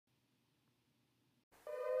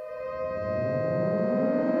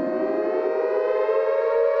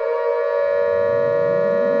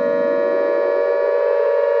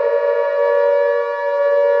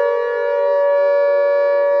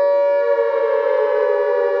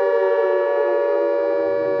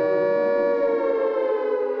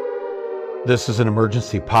This is an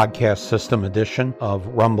emergency podcast system edition of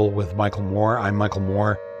Rumble with Michael Moore. I'm Michael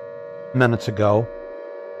Moore. Minutes ago,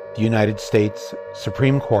 the United States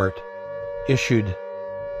Supreme Court issued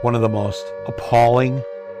one of the most appalling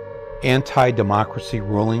anti-democracy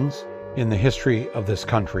rulings in the history of this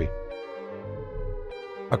country.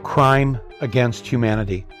 A crime against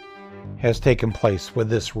humanity has taken place with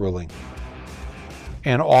this ruling.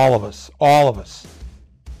 And all of us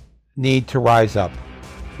need to rise up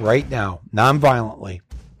right now, nonviolently,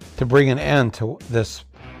 to bring an end to this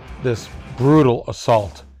brutal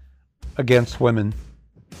assault against women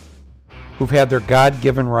who've had their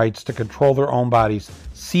God-given rights to control their own bodies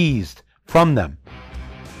seized from them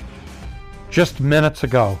just minutes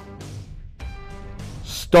ago,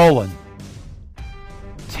 stolen,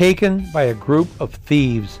 taken by a group of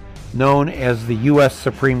thieves known as the U.S.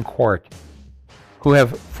 Supreme Court, who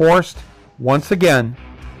have forced, once again,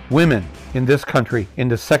 women in this country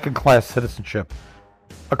into second-class citizenship,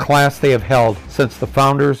 a class they have held since the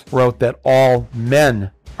founders wrote that all men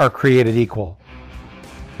are created equal.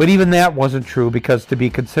 But even that wasn't true, because to be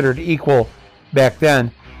considered equal back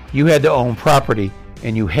then, you had to own property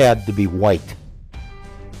and you had to be white.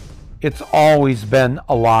 It's always been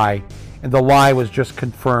a lie, and the lie was just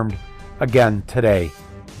confirmed again today,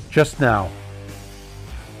 just now.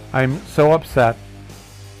 I'm so upset.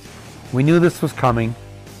 We knew this was coming.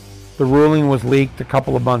 The ruling was leaked a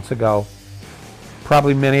couple of months ago.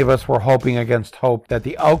 Probably many of us were hoping against hope that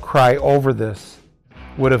the outcry over this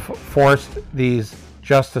would have forced these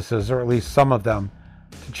justices, or at least some of them,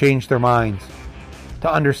 to change their minds,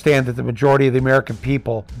 to understand that the majority of the American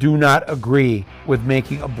people do not agree with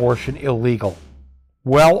making abortion illegal.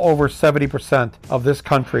 Well over 70% of this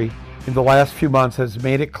country in the last few months has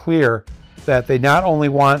made it clear that they not only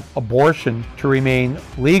want abortion to remain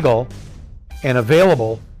legal and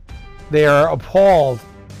available, they are appalled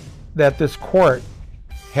that this court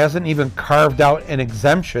hasn't even carved out an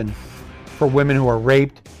exemption for women who are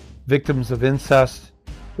raped, victims of incest,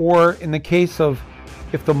 or in the case of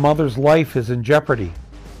if the mother's life is in jeopardy.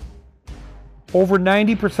 Over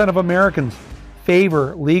 90% of Americans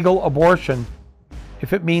favor legal abortion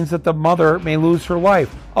if it means that the mother may lose her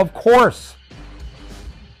life. Of course.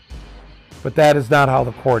 But that is not how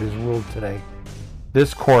the court is ruled today.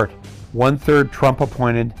 This court, 1/3 Trump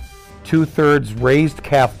appointed, 2/3 raised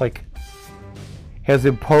Catholic, has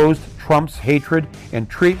imposed Trump's hatred and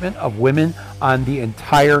treatment of women on the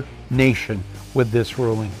entire nation with this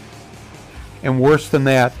ruling. And worse than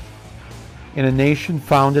that, in a nation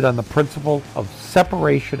founded on the principle of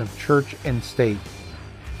separation of church and state,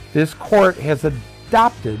 this court has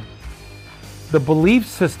adopted the belief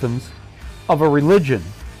systems of a religion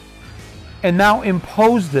and now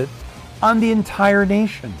imposed it on the entire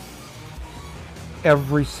nation.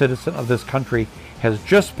 Every citizen of this country has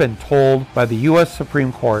just been told by the U.S.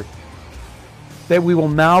 Supreme Court that we will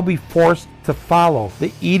now be forced to follow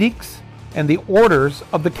the edicts and the orders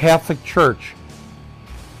of the Catholic Church,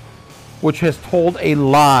 which has told a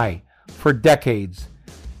lie for decades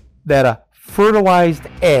that a fertilized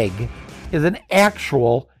egg is an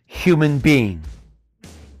actual human being.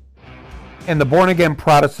 And the born-again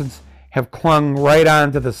Protestants have clung right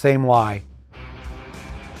on to the same lie.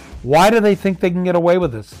 Why do they think they can get away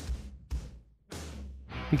with this?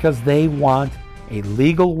 Because they want a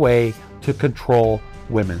legal way to control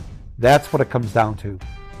women. That's what it comes down to.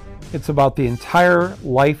 It's about the entire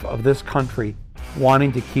life of this country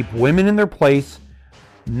wanting to keep women in their place,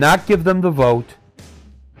 not give them the vote,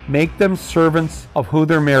 make them servants of who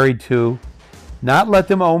they're married to, not let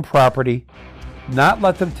them own property, not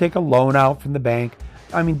let them take a loan out from the bank.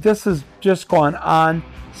 I mean, this has just gone on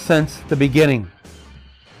since the beginning.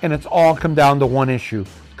 And it's all come down to one issue: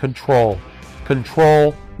 control.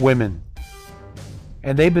 Control women.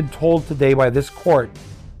 And they've been told today by this court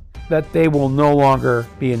that they will no longer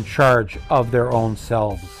be in charge of their own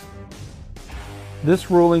selves. This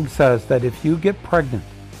ruling says that if you get pregnant,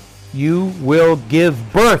 you will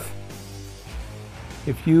give birth.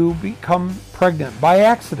 If you become pregnant by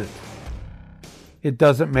accident, it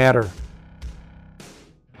doesn't matter.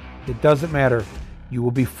 It doesn't matter. You will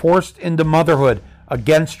be forced into motherhood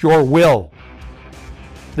against your will.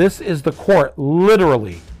 This is the court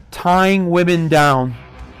literally tying women down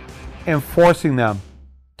and forcing them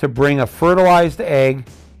to bring a fertilized egg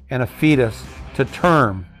and a fetus to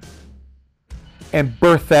term and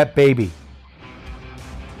birth that baby.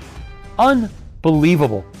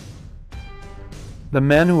 Unbelievable. The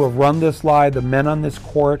men who have run this lie, the men on this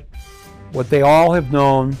court, what they all have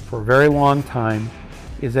known for a very long time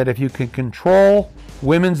is that if you can control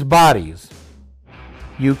women's bodies,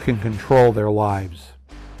 you can control their lives.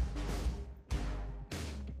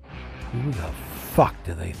 Who the fuck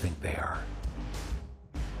do they think they are?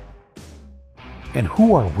 And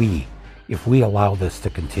who are we if we allow this to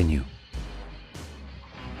continue?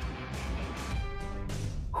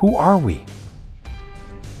 Who are we?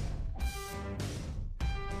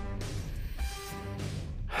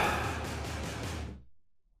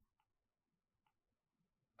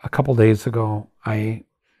 A couple days ago, I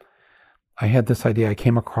had this idea. I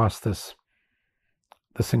came across this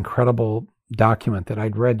incredible document that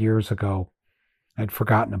I'd read years ago. I'd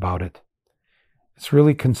forgotten about it. It's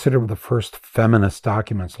really considered the first feminist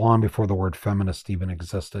documents, long before the word feminist even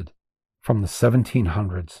existed, from the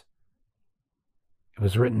 1700s. It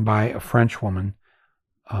was written by a French woman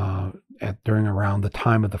during around the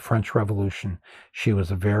time of the French Revolution. She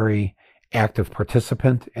was a very active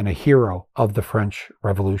participant and a hero of the French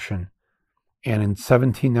Revolution. And in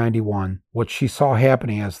 1791, what she saw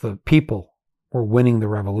happening as the people were winning the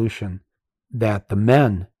revolution, that the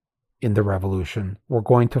men in the revolution were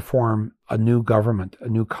going to form a new government, a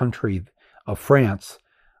new country of France,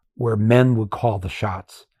 where men would call the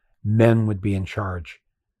shots. Men would be in charge.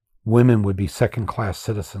 Women would be second-class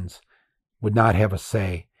citizens, would not have a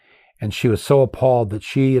say. And she was so appalled that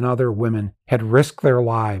she and other women had risked their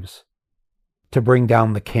lives to bring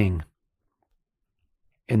down the king.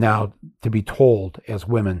 And now to be told as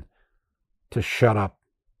women to shut up,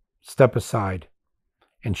 step aside,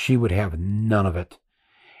 and she would have none of it.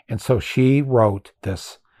 And so she wrote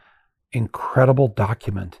this incredible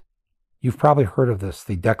document. You've probably heard of this,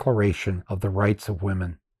 the Declaration of the Rights of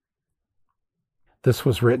Women. This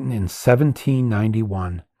was written in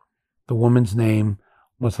 1791. The woman's name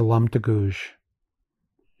was Olympe de Gouges.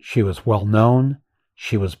 She was well known,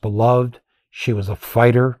 she was beloved, she was a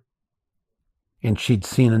fighter, and she'd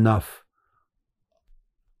seen enough.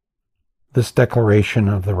 This Declaration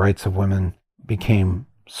of the Rights of Women became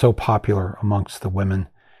so popular amongst the women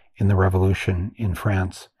in the revolution in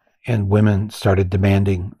France, and women started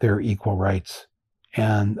demanding their equal rights.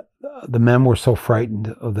 And the men were so frightened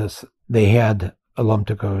of this, they had Olympe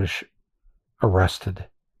de Gouges arrested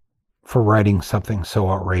for writing something so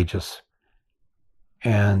outrageous.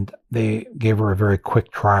 And they gave her a very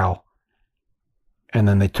quick trial, and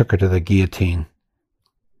then they took her to the guillotine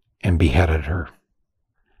and beheaded her.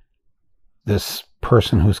 This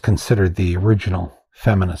person who's considered the original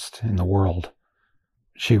feminist in the world,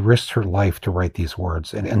 she risked her life to write these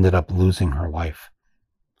words and ended up losing her life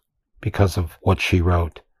because of what she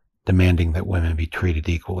wrote, demanding that women be treated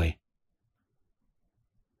equally.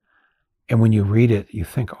 And when you read it, you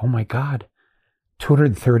think, oh my God,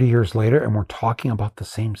 230 years later, and we're talking about the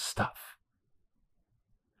same stuff.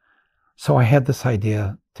 So I had this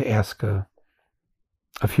idea to ask a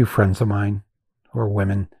few friends of mine who are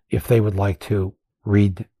women if they would like to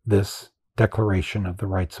read this Declaration of the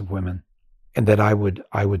Rights of Women, and that I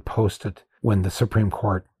would post it when the Supreme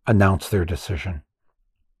Court announced their decision,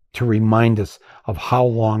 to remind us of how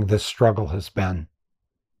long this struggle has been,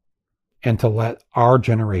 and to let our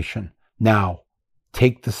generation now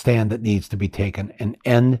take the stand that needs to be taken and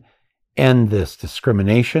end this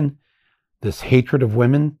discrimination, this hatred of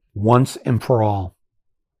women once and for all.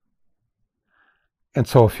 And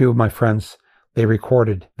so a few of my friends, they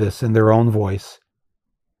recorded this in their own voice.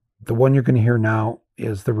 The one you're going to hear now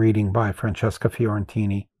is the reading by Francesca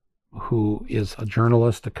Fiorentini, who is a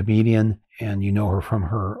journalist, a comedian, and you know her from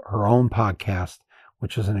her own podcast,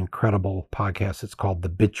 which is an incredible podcast. It's called The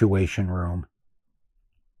Bituation Room.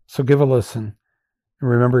 So give a listen. And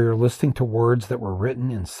remember, you're listening to words that were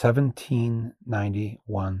written in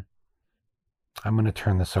 1791. I'm going to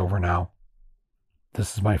turn this over now.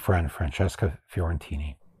 This is my friend, Francesca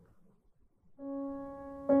Fiorentini.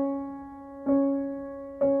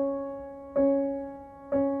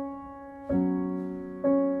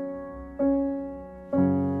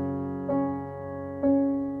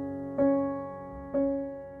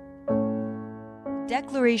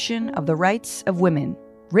 Declaration of the Rights of Women,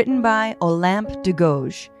 written by Olympe de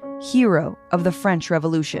Gouges, hero of the French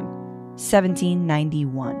Revolution,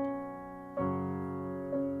 1791.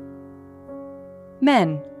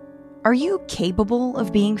 Men, are you capable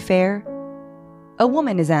of being fair? A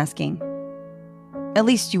woman is asking. At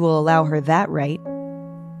least you will allow her that right.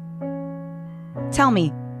 Tell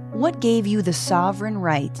me, what gave you the sovereign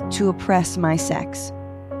right to oppress my sex?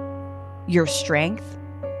 Your strength?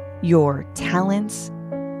 Your talents?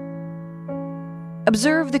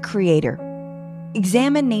 Observe the Creator.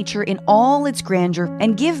 Examine nature in all its grandeur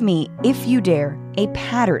and give me, if you dare, a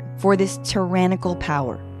pattern for this tyrannical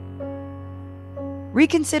power.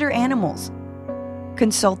 Reconsider animals.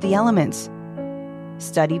 Consult the elements.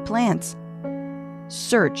 Study plants.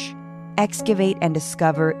 Search, excavate, and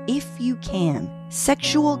discover, if you can,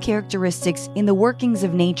 sexual characteristics in the workings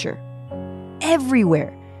of nature.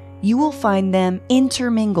 Everywhere, you will find them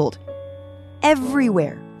intermingled.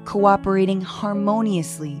 Everywhere, cooperating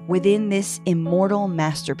harmoniously within this immortal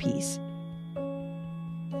masterpiece.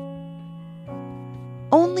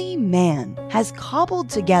 Only man has cobbled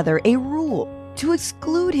together a rule to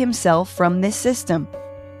exclude himself from this system.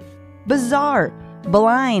 Bizarre,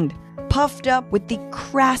 blind, puffed up with the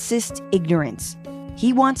crassest ignorance,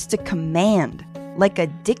 he wants to command, like a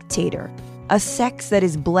dictator, a sex that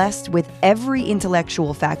is blessed with every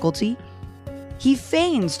intellectual faculty. He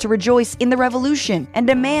feigns to rejoice in the revolution and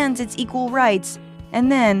demands its equal rights,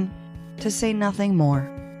 and then to say nothing more.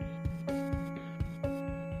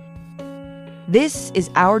 This is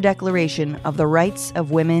our declaration of the rights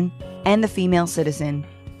of women and the female citizen.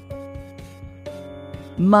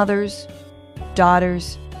 Mothers,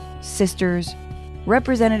 daughters, sisters,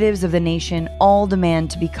 representatives of the nation all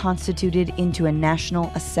demand to be constituted into a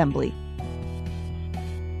national assembly.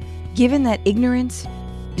 Given that ignorance,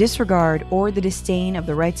 disregard, or the disdain of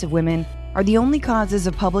the rights of women are the only causes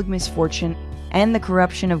of public misfortune and the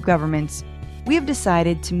corruption of governments, we have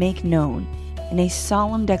decided to make known, in a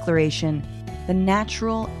solemn declaration, the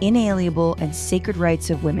natural, inalienable, and sacred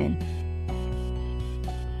rights of women.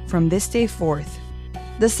 From this day forth,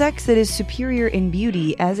 the sex that is superior in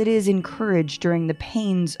beauty as it is in courage during the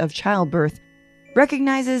pains of childbirth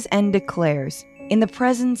recognizes and declares, in the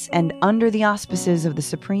presence and under the auspices of the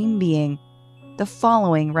Supreme Being, the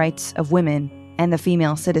following rights of women and the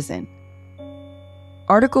female citizen.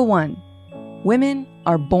 Article 1. Women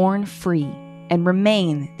are born free and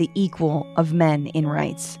remain the equal of men in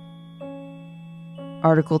rights.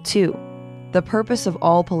 Article 2. The purpose of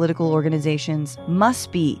all political organizations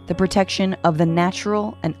must be the protection of the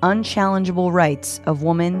natural and unchallengeable rights of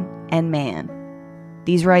woman and man.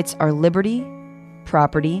 These rights are liberty,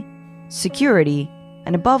 property, security,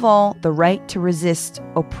 and above all, the right to resist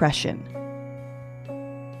oppression.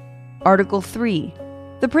 Article 3.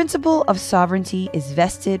 The principle of sovereignty is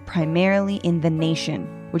vested primarily in the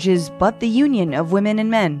nation, which is but the union of women and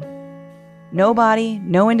men. No body,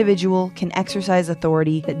 no individual can exercise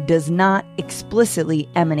authority that does not explicitly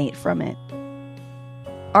emanate from it.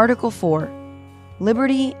 Article 4.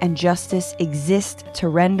 Liberty and justice exist to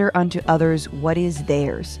render unto others what is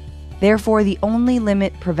theirs. Therefore, the only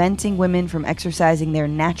limit preventing women from exercising their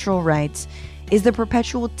natural rights is the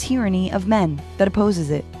perpetual tyranny of men that opposes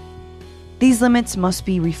it. These limits must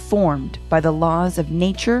be reformed by the laws of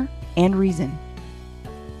nature and reason.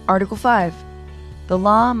 Article 5. The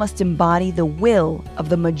law must embody the will of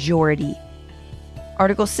the majority.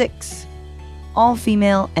 Article 6. All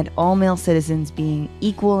female and all male citizens being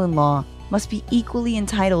equal in law must be equally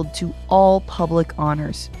entitled to all public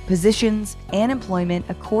honors, positions, and employment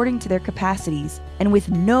according to their capacities and with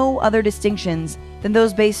no other distinctions than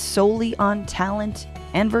those based solely on talent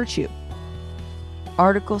and virtue.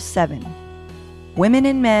 Article 7. Women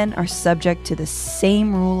and men are subject to the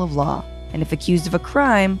same rule of law, and if accused of a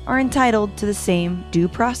crime, are entitled to the same due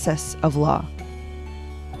process of law.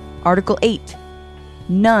 Article 8.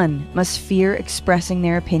 None must fear expressing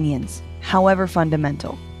their opinions, however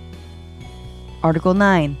fundamental. Article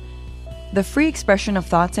 9. The free expression of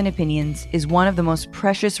thoughts and opinions is one of the most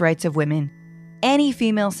precious rights of women. Any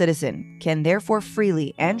female citizen can therefore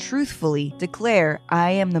freely and truthfully declare,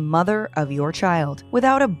 "I am the mother of your child,"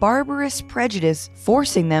 without a barbarous prejudice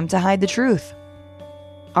forcing them to hide the truth.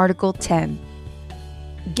 Article 10.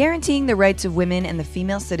 Guaranteeing the rights of women and the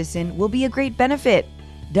female citizen will be a great benefit.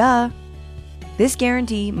 Duh. This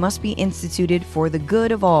guarantee must be instituted for the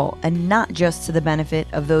good of all and not just to the benefit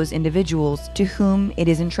of those individuals to whom it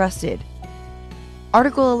is entrusted.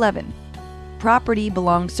 Article 11. Property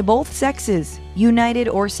belongs to both sexes, united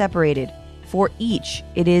or separated. For each,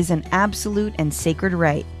 it is an absolute and sacred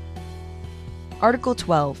right. Article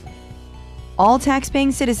 12. All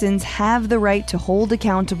tax-paying citizens have the right to hold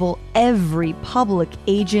accountable every public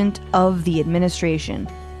agent of the administration.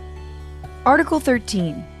 Article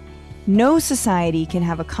 13. No society can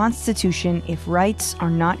have a constitution if rights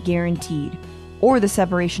are not guaranteed, or the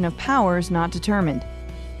separation of powers not determined.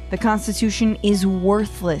 The Constitution is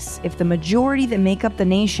worthless if the majority that make up the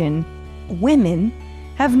nation, women,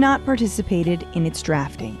 have not participated in its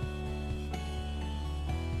drafting.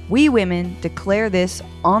 We women declare this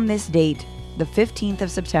on this date, the 15th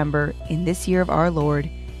of September, in this year of our Lord,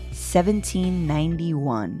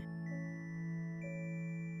 1791.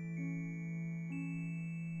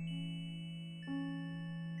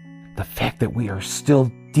 The fact that we are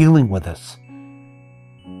still dealing with this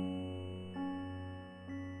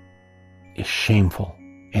is shameful,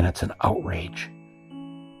 and it's an outrage.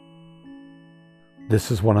 This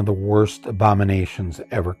is one of the worst abominations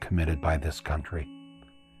ever committed by this country.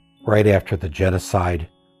 Right after the genocide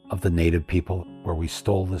of the native people, where we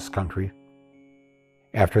stole this country,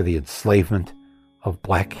 after the enslavement of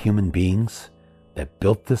black human beings that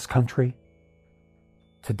built this country,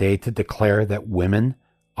 today to declare that women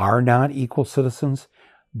are not equal citizens,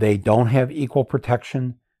 they don't have equal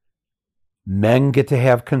protection, men get to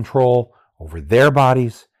have control over their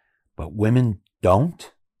bodies, but women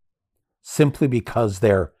don't, simply because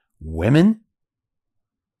they're women?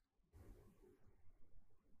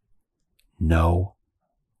 No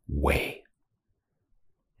way.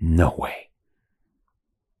 No way.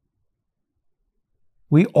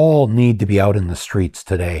 We all need to be out in the streets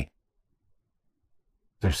today.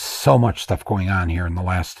 There's so much stuff going on here in the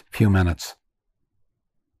last few minutes.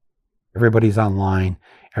 Everybody's online.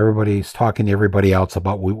 Everybody's talking to everybody else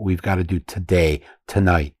about what we've got to do today,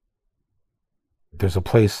 tonight. There's a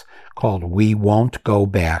place called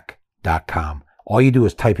WeWon'tGoBack.com. All you do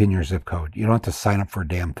is type in your zip code. You don't have to sign up for a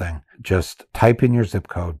damn thing. Just type in your zip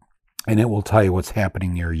code, and it will tell you what's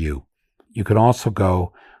happening near you. You can also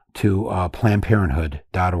go to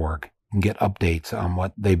PlannedParenthood.org and get updates on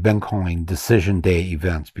what they've been calling Decision Day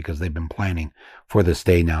events, because they've been planning for this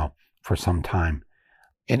day now for some time.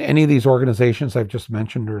 In any of these organizations I've just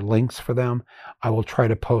mentioned, or links for them, I will try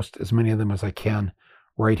to post as many of them as I can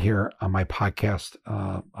right here on my podcast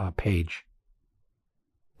page.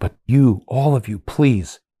 But you, all of you,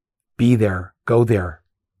 please be there, go there.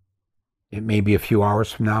 It may be a few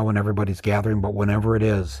hours from now when everybody's gathering, but whenever it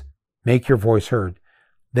is, make your voice heard.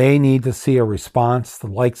 They need to see a response, the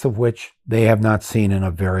likes of which they have not seen in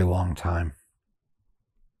a very long time.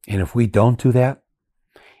 And if we don't do that,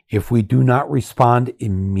 if we do not respond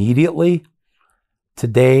immediately,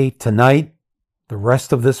 today, tonight, the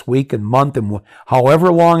rest of this week and month, and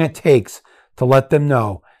however long it takes to let them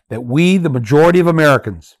know that we, the majority of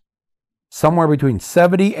Americans, somewhere between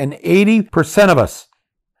 70 and 80% of us,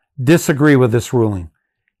 disagree with this ruling.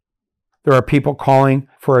 There are people calling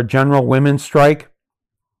for a general women's strike,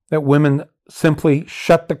 that women simply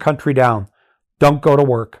shut the country down, don't go to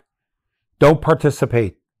work, don't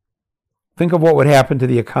participate. Think of what would happen to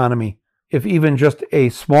the economy if even just a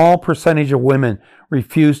small percentage of women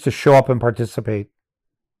refused to show up and participate.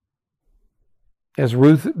 As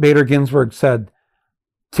Ruth Bader Ginsburg said,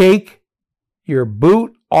 take your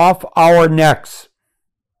boot off our necks.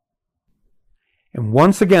 And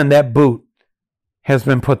once again, that boot has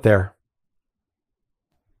been put there.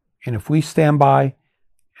 And if we stand by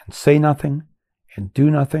and say nothing and do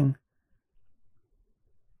nothing,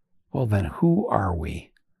 well then who are we?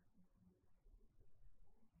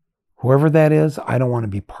 Whoever that is, I don't want to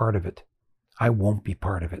be part of it. I won't be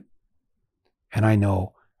part of it. And I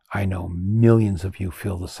know millions of you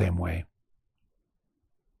feel the same way.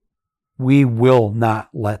 We will not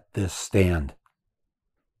let this stand.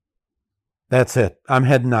 That's it. I'm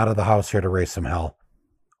heading out of the house here to raise some hell.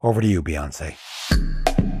 Over to you, Beyonce.